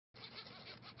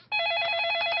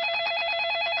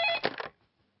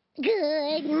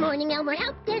Good morning, Elmore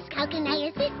Help Desk. How can I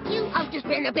assist you? I've just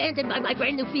been abandoned by my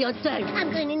brand new fiancé.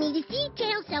 I'm going to need his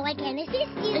details so I can assist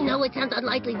you. I know it sounds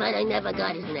unlikely, but I never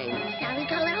got his name. Sorry,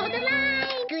 caller, hold the line.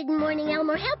 Good morning,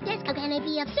 Elmore Help Desk. How can I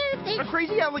be of service? A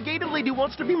crazy alligator lady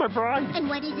wants to be my bride. And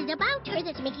what is it about her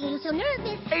that's making you so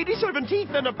nervous? 87 teeth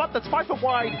and a butt that's 5 foot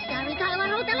wide. Sorry, caller,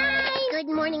 hold the line.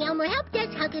 Good morning, Elmore Help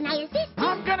Desk. How can I assist you?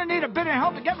 I'm gonna need a bit of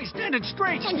help to get me standing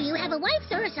straight. And do you have a wife,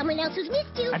 sir, or someone else who's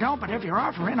missed you? I don't, but if you're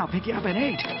offering, I'll pick you up at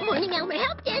 8. Morning, Elmore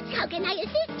Help Desk. How can I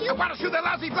assist you? I want to sue the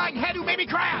lousy flying head who made me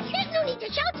crash. There's no need to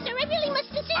shout, sir. I really must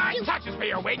assist My you. taxes pay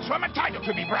your wage, so I'm entitled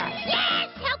to be brash. Yes!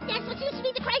 Help Desk. What seems to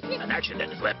be the crisis? An action that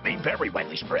has left me very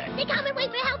widely spread. They come and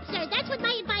wait for help, sir. That's what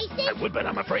my advice is. I would, but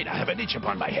I'm afraid I have an itch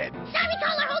upon my head. Sorry,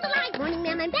 caller. Hold the line. Morning,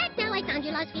 ma'am. I'm back now. I found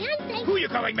your lost fiancé. Who are you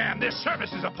calling, ma'am? This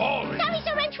service is appalling. Sorry,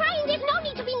 sir. I'm trying. There's no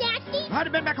need to be nasty. I'd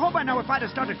have been back home by now if I'd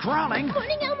have started crawling.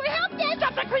 Morning, Elmore Help Desk.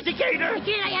 Stop that crazy gator!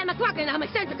 Here I am a crook and I'm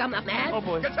eccentric, I'm not mad. Oh,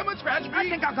 boy. Can someone scratch I me?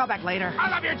 think I'll call back later.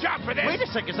 I'll have your job for this. Wait a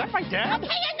sec, is that my dad? Okay,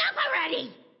 enough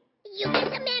already. You get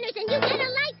some manners and you get a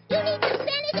life. You need some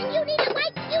Spanish and you need a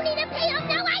wife. You need a payoff.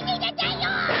 Now I need a day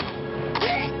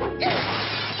off.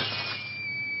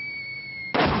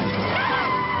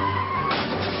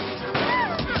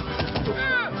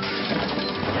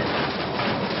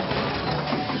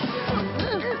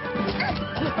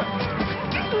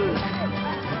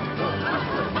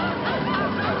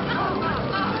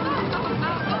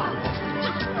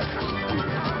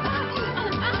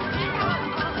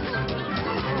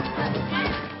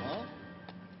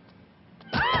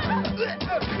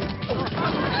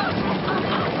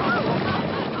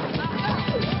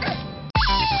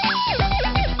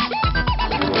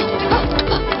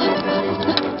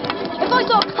 If I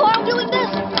saw a clown doing this,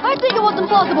 I'd think it was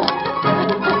impossible.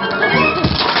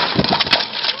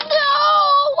 No!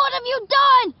 What have you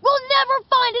done? We'll never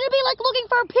find it. It'll be like looking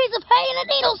for a piece of hay in a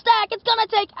needle stack. It's gonna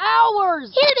take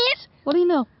hours. Here it is. What do you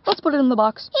know? Let's put it in the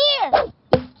box. Here.